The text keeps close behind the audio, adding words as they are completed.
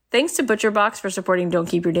Thanks to ButcherBox for supporting Don't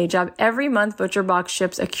Keep Your Day Job. Every month, ButcherBox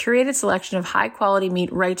ships a curated selection of high-quality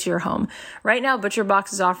meat right to your home. Right now,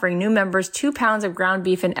 ButcherBox is offering new members 2 pounds of ground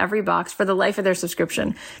beef in every box for the life of their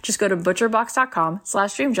subscription. Just go to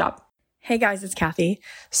butcherbox.com/dreamjob. Hey guys, it's Kathy.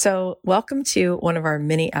 So welcome to one of our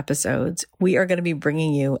mini episodes. We are going to be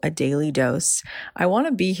bringing you a daily dose. I want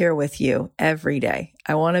to be here with you every day.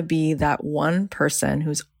 I want to be that one person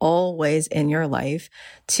who's always in your life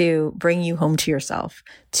to bring you home to yourself,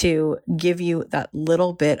 to give you that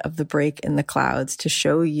little bit of the break in the clouds, to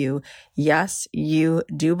show you, yes, you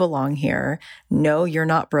do belong here. No, you're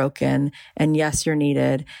not broken. And yes, you're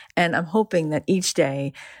needed. And I'm hoping that each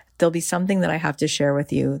day there'll be something that I have to share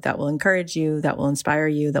with you that will encourage you, that will inspire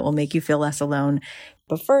you, that will make you feel less alone.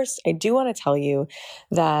 But first, I do want to tell you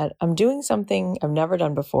that I'm doing something I've never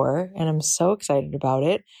done before, and I'm so excited about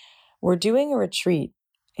it. We're doing a retreat,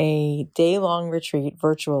 a day-long retreat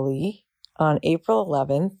virtually on April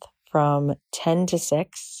 11th from 10 to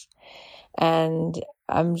 6. And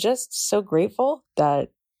I'm just so grateful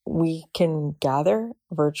that we can gather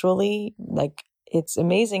virtually. Like, it's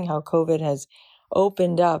amazing how COVID has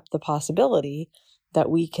opened up the possibility that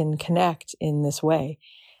we can connect in this way.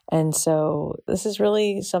 And so this is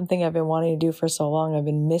really something I've been wanting to do for so long. I've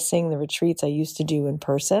been missing the retreats I used to do in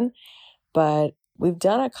person, but we've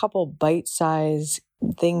done a couple bite-sized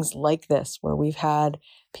things like this where we've had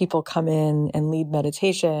people come in and lead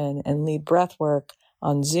meditation and lead breath work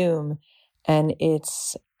on Zoom. And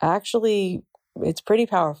it's pretty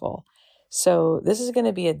powerful. So this is going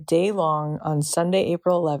to be a day long on Sunday,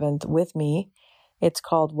 April 11th with me. It's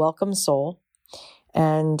called Welcome Soul.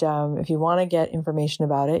 And if you want to get information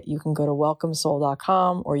about it, you can go to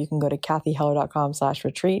welcomesoul.com or you can go to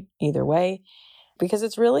kathyheller.com/retreat, either way, because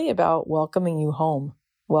it's really about welcoming you home,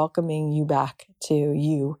 welcoming you back to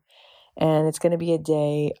you. And it's going to be a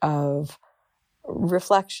day of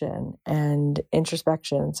reflection and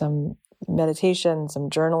introspection, some meditation, some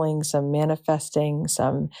journaling, some manifesting,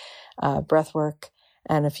 some breath work,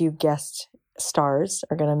 and a few guest stars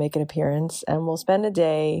are going to make an appearance, and we'll spend a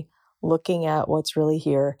day looking at what's really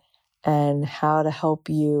here and how to help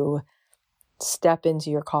you step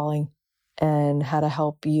into your calling and how to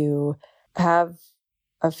help you have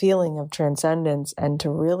a feeling of transcendence and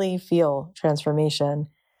to really feel transformation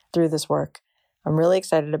through this work. I'm really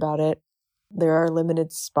excited about it. There are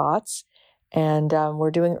limited spots, and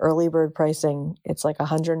we're doing early bird pricing. It's like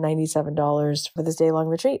 $197 for this day-long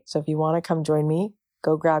retreat. So if you want to come join me,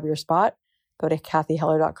 go grab your spot. Go to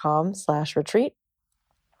kathyheller.com/retreat.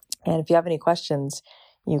 And if you have any questions,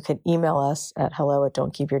 you can email us at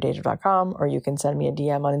hello@don'tkeepyourdayjob.com, or you can send me a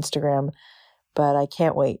DM on Instagram. But I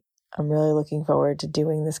can't wait. I'm really looking forward to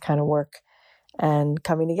doing this kind of work and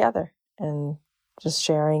coming together and just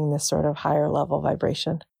sharing this sort of higher level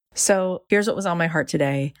vibration. So here's what was on my heart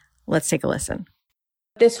today. Let's take a listen.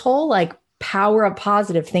 This whole power of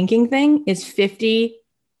positive thinking thing is 50%.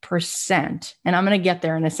 And I'm going to get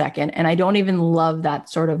there in a second. And I don't even love that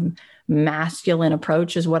sort of masculine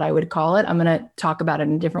approach is what I would call it. I'm going to talk about it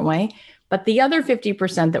in a different way. But the other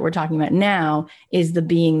 50% that we're talking about now is the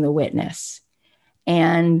being the witness.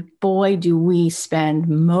 And boy, do we spend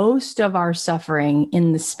most of our suffering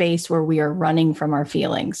in the space where we are running from our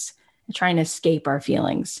feelings, trying to escape our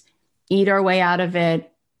feelings, eat our way out of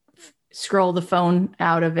it, scroll the phone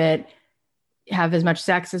out of it, have as much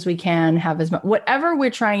sex as we can, have as much, whatever we're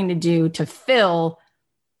trying to do to fill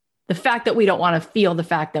the fact that we don't want to feel the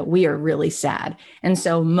fact that we are really sad. And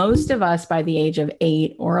so most of us by the age of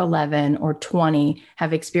 8 or 11 or 20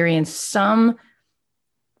 have experienced some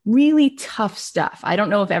really tough stuff. I don't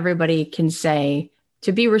know if everybody can say,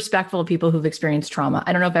 to be respectful of people who've experienced trauma.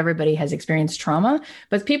 I don't know if everybody has experienced trauma,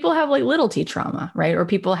 but people have little t trauma, right? Or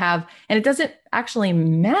people have, and it doesn't actually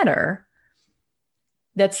matter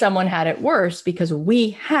that someone had it worse because we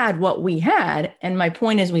had what we had. And my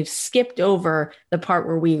point is we've skipped over the part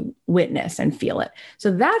where we witness and feel it.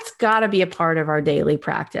 So that's got to be a part of our daily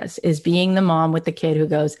practice, is being the mom with the kid who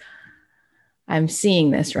goes, I'm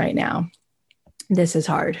seeing this right now. This is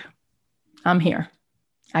hard. I'm here.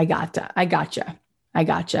 I gotcha.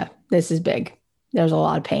 This is big. There's a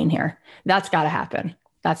lot of pain here. That's got to happen.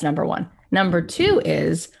 That's number one. Number two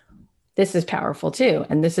is, this is powerful too.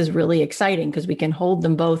 And this is really exciting because we can hold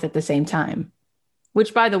them both at the same time,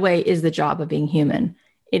 which, by the way, is the job of being human.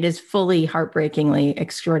 It is fully heartbreakingly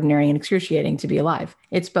extraordinary and excruciating to be alive.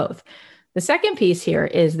 It's both. The second piece here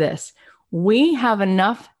is this. We have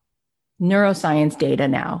enough neuroscience data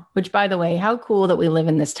now, which, by the way, how cool that we live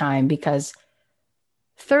in this time, because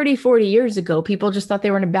 30, 40 years ago, people just thought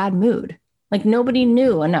they were in a bad mood. Nobody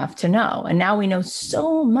knew enough to know. And now we know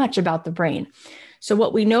so much about the brain. So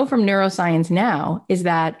what we know from neuroscience now is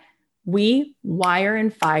that we wire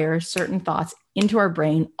and fire certain thoughts into our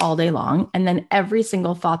brain all day long. And then every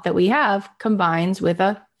single thought that we have combines with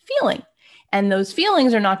a feeling. And those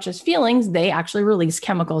feelings are not just feelings, they actually release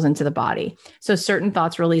chemicals into the body. So certain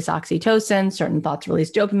thoughts release oxytocin, certain thoughts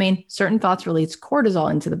release dopamine, certain thoughts release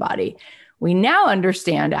cortisol into the body. We now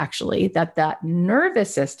understand actually that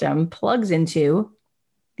nervous system plugs into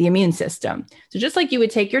the immune system. So just like you would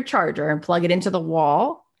take your charger and plug it into the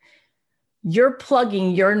wall, you're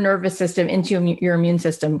plugging your nervous system into your immune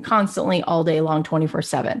system constantly all day long,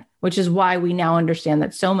 24/7, which is why we now understand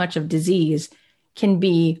that so much of disease can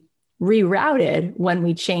be rerouted when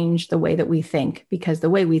we change the way that we think, because the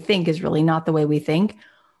way we think is really not the way we think.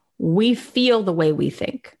 We feel the way we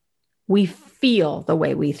think. We feel the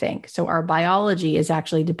way we think. So our biology is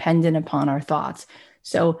actually dependent upon our thoughts.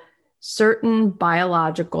 So certain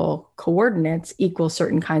biological coordinates equal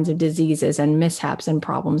certain kinds of diseases and mishaps and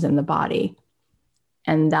problems in the body.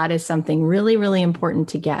 And that is something really, really important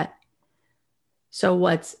to get. So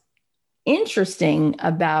what's interesting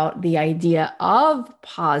about the idea of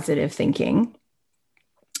positive thinking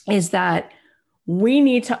is that we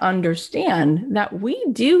need to understand that we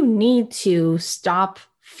do need to stop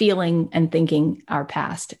feeling and thinking our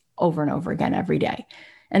past over and over again every day.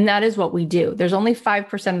 And that is what we do. There's only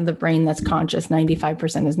 5% of the brain that's conscious,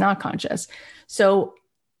 95% is not conscious. So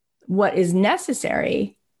what is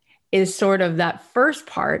necessary is sort of that first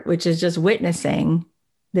part, which is just witnessing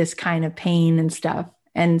this kind of pain and stuff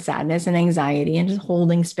and sadness and anxiety and just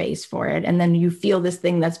holding space for it. And then you feel this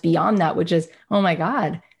thing that's beyond that, which is, oh my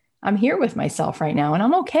God, I'm here with myself right now and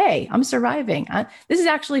I'm okay. I'm surviving. This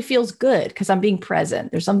actually feels good because I'm being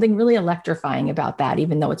present. There's something really electrifying about that,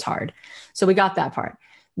 even though it's hard. So we got that part.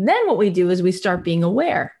 Then what we do is we start being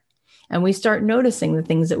aware and we start noticing the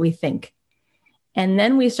things that we think. And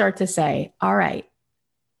then we start to say, all right,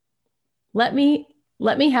 let me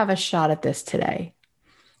have a shot at this today.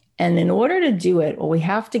 And in order to do it, what we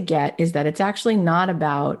have to get is that it's actually not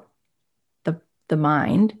about the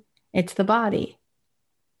mind, it's the body.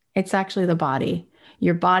 It's actually the body.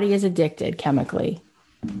 Your body is addicted chemically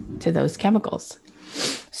to those chemicals.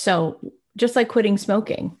 So just like quitting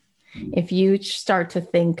smoking, if you start to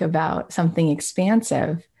think about something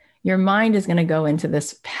expansive, your mind is going to go into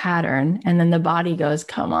this pattern. And then the body goes,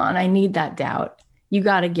 come on, I need that doubt. You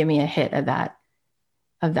got to give me a hit of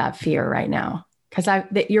that fear right now. Because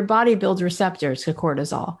your body builds receptors to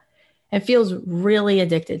cortisol. It feels really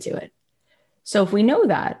addicted to it. So if we know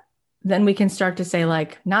that, then we can start to say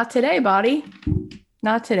like, not today, body,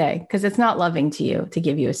 not today. Because it's not loving to you to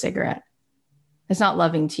give you a cigarette. It's not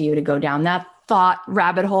loving to you to go down that thought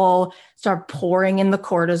rabbit hole, start pouring in the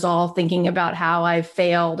cortisol, thinking about how I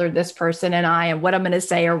failed or this person and I, and what I'm going to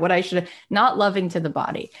say or what I should have, not loving to the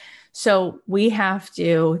body. So we have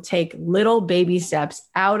to take little baby steps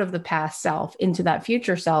out of the past self into that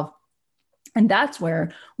future self. And that's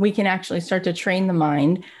where we can actually start to train the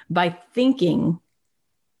mind by thinking,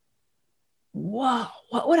 whoa,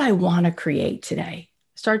 what would I want to create today?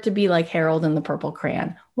 Start to be like Harold in the Purple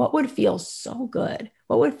Crayon. What would feel so good?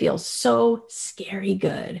 What would feel so scary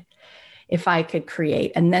good if I could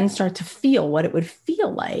create? And then start to feel what it would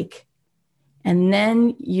feel like. And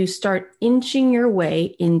then you start inching your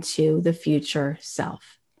way into the future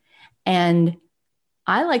self. And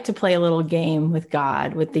I like to play a little game with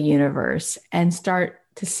God, with the universe, and start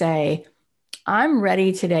to say, I'm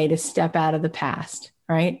ready today to step out of the past,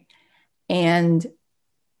 right? And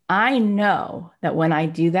I know that when I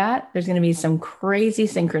do that, there's going to be some crazy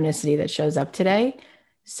synchronicity that shows up today.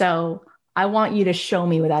 So I want you to show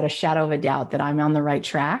me without a shadow of a doubt that I'm on the right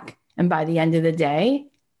track. And by the end of the day,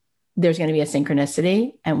 there's going to be a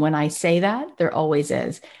synchronicity. And when I say that, there always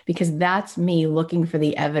is, because that's me looking for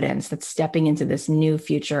the evidence that stepping into this new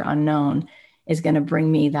future unknown is going to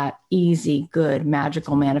bring me that easy, good,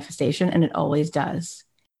 magical manifestation. And it always does.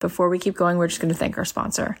 Before we keep going, we're just going to thank our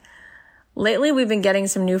sponsor. Lately, we've been getting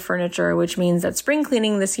some new furniture, which means that spring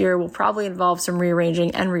cleaning this year will probably involve some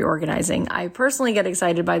rearranging and reorganizing. I personally get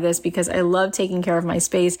excited by this because I love taking care of my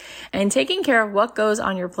space, and taking care of what goes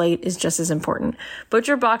on your plate is just as important.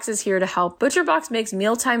 ButcherBox is here to help. ButcherBox makes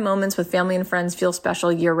mealtime moments with family and friends feel special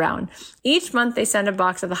year round. Each month, they send a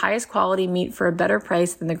box of the highest quality meat for a better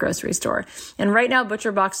price than the grocery store. And right now,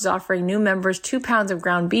 ButcherBox is offering new members 2 pounds of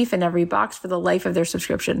ground beef in every box for the life of their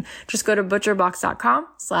subscription. Just go to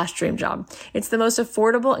butcherbox.com/dreamjob. It's the most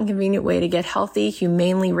affordable and convenient way to get healthy,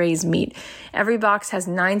 humanely raised meat. Every box has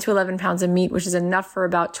 9 to 11 pounds of meat, which is enough for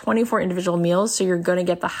about 24 individual meals. So you're going to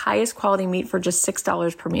get the highest quality meat for just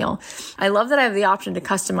 $6 per meal. I love that I have the option to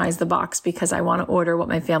customize the box because I want to order what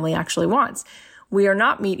my family actually wants. We are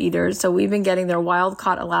not meat eaters, so we've been getting their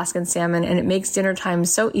wild-caught Alaskan salmon, and it makes dinner time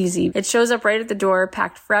so easy. It shows up right at the door,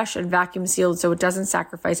 packed fresh and vacuum sealed, so it doesn't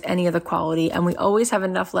sacrifice any of the quality, and we always have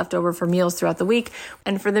enough left over for meals throughout the week.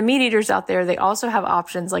 And for the meat eaters out there, they also have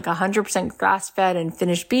options like 100% grass-fed and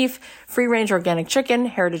finished beef, free-range organic chicken,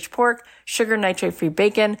 heritage pork, sugar nitrate-free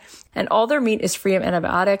bacon, and all their meat is free of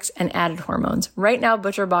antibiotics and added hormones. Right now,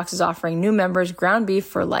 ButcherBox is offering new members ground beef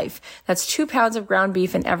for life. That's 2 pounds of ground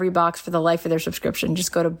beef in every box for the life of their subscription.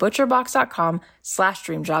 Just go to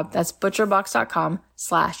butcherbox.com/dreamjob. That's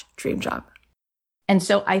butcherbox.com/dreamjob. And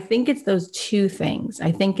so I think it's those two things.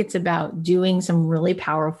 I think it's about doing some really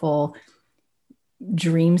powerful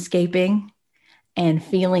dreamscaping and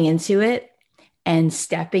feeling into it and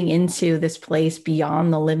stepping into this place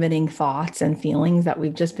beyond the limiting thoughts and feelings that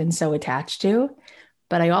we've just been so attached to.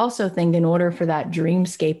 But I also think in order for that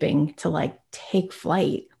dreamscaping to like take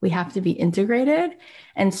flight, we have to be integrated.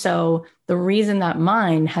 And so the reason that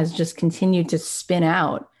mind has just continued to spin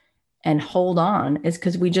out and hold on is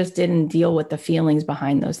because we just didn't deal with the feelings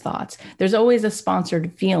behind those thoughts. There's always a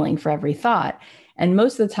sponsored feeling for every thought. And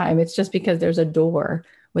most of the time it's just because there's a door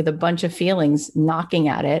with a bunch of feelings knocking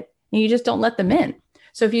at it and you just don't let them in.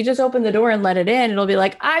 So if you just open the door and let it in, it'll be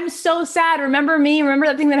like, I'm so sad. Remember me? Remember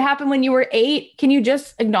that thing that happened when you were 8? Can you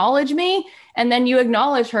just acknowledge me? And then you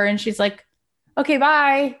acknowledge her and she's like, okay,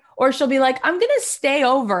 bye. Or she'll be like, I'm going to stay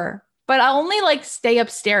over, but I'll only like stay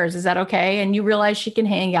upstairs. Is that okay? And you realize she can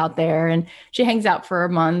hang out there and she hangs out for a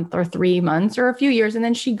month or 3 months or a few years and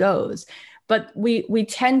then she goes. But we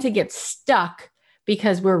tend to get stuck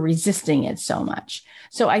because we're resisting it so much.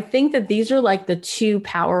 So I think that these are like the two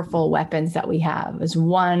powerful weapons that we have is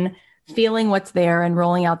one, feeling what's there and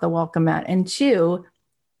rolling out the welcome mat. And two,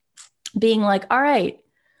 being like, all right,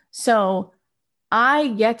 so I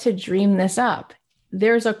get to dream this up.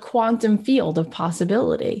 There's a quantum field of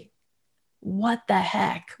possibility. What the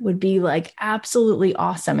heck would be like absolutely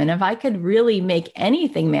awesome? And if I could really make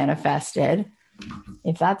anything manifested,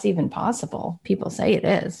 if that's even possible, people say it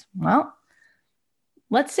is. Well,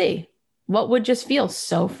 let's see what would just feel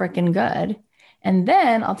so freaking good. And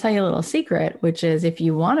then I'll tell you a little secret, which is if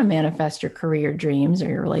you want to manifest your career dreams or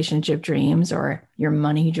your relationship dreams or your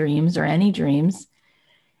money dreams or any dreams,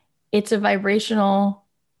 it's a vibrational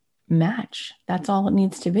match. That's all it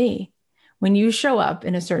needs to be. When you show up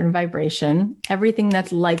in a certain vibration, everything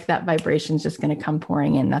that's like that vibration is just going to come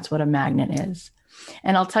pouring in. That's what a magnet is.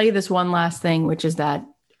 And I'll tell you this one last thing, which is that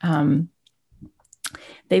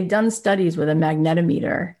they've done studies with a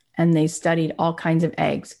magnetometer and they studied all kinds of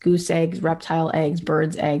eggs, goose eggs, reptile eggs,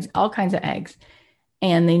 birds' eggs, all kinds of eggs.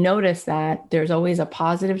 And they noticed that there's always a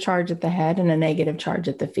positive charge at the head and a negative charge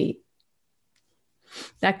at the feet.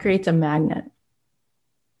 That creates a magnet.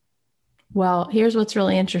 Well, here's what's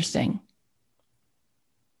really interesting.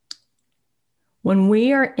 When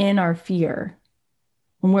we are in our fear,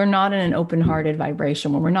 when we're not in an open-hearted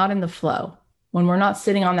vibration, when we're not in the flow, when we're not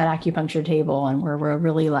sitting on that acupuncture table and where we're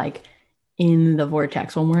really like in the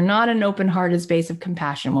vortex, when we're not in an open-hearted space of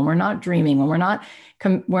compassion, when we're not dreaming, when we're not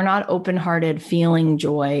open-hearted feeling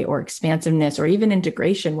joy or expansiveness or even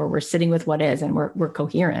integration where we're sitting with what is and we're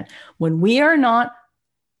coherent. When we are not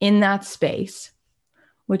in that space,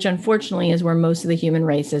 which unfortunately is where most of the human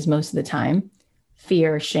race is most of the time,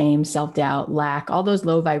 fear, shame, self-doubt, lack, all those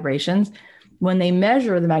low vibrations, when they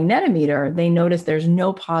measure the magnetometer, they notice there's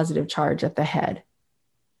no positive charge at the head.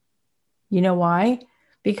 You know why?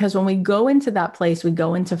 Because when we go into that place, we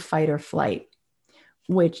go into fight or flight,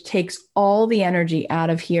 which takes all the energy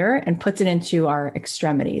out of here and puts it into our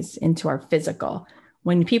extremities, into our physical.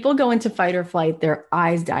 When people go into fight or flight, their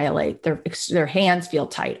eyes dilate, their hands feel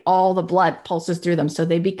tight, all the blood pulses through them. So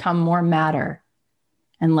they become more matter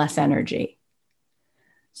and less energy.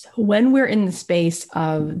 So when we're in the space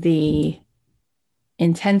of the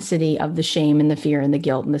intensity of the shame and the fear and the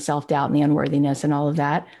guilt and the self-doubt and the unworthiness and all of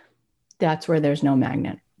that, that's where there's no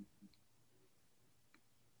magnet.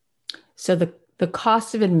 So the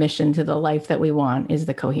cost of admission to the life that we want is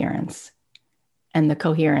the coherence. And the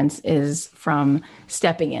coherence is from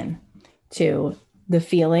stepping in to the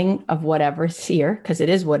feeling of whatever's here, because it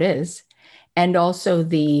is what is, and also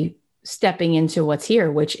the stepping into what's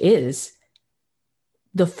here, which is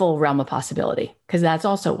the full realm of possibility, because that's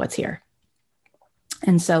also what's here.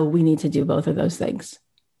 And so we need to do both of those things.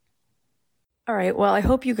 All right. Well, I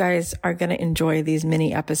hope you guys are going to enjoy these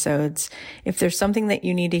mini episodes. If there's something that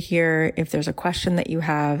you need to hear, if there's a question that you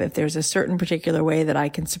have, if there's a certain particular way that I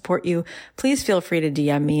can support you, please feel free to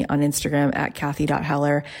DM me on Instagram at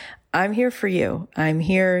Kathy.Heller. I'm here for you. I'm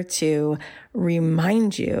here to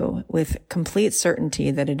remind you with complete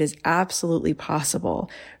certainty that it is absolutely possible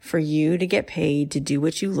for you to get paid to do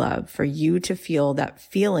what you love, for you to feel that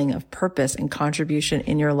feeling of purpose and contribution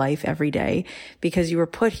in your life every day, because you were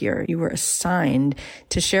put here. You were assigned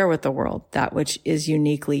to share with the world that which is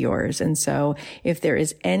uniquely yours. And so if there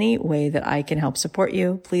is any way that I can help support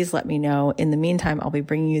you, please let me know. In the meantime, I'll be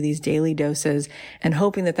bringing you these daily doses and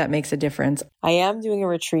hoping that that makes a difference. I am doing a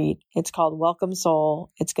retreat. It's called Welcome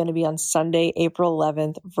Soul. It's going to be on Sunday, April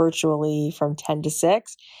 11th, virtually from 10 to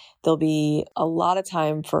 6. There'll be a lot of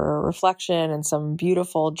time for reflection and some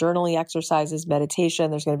beautiful journaling exercises,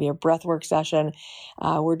 meditation. There's going to be a breathwork session.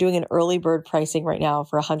 We're doing an early bird pricing right now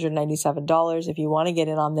for $197. If you want to get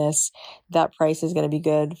in on this, that price is going to be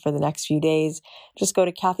good for the next few days. Just go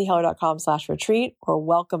to kathyheller.com/retreat or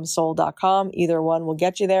welcomesoul.com. Either one will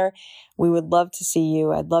get you there. We would love to see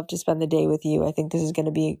you. I'd love to spend the day with you. I think this is going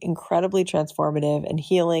to be incredibly transformative and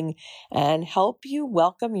healing and help you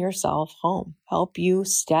welcome yourself home, help you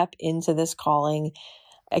step into this calling.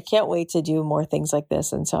 I can't wait to do more things like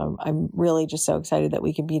this. And so I'm really just so excited that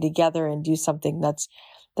we can be together and do something that's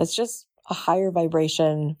just a higher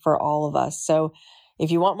vibration for all of us. So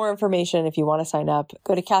if you want more information, if you want to sign up,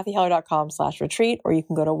 go to kathyheller.com/retreat, or you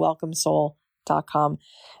can go to welcomesoul.com.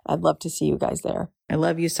 I'd love to see you guys there. I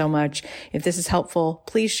love you so much. If this is helpful,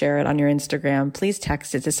 please share it on your Instagram. Please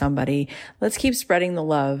text it to somebody. Let's keep spreading the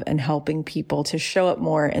love and helping people to show up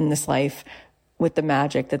more in this life with the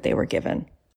magic that they were given.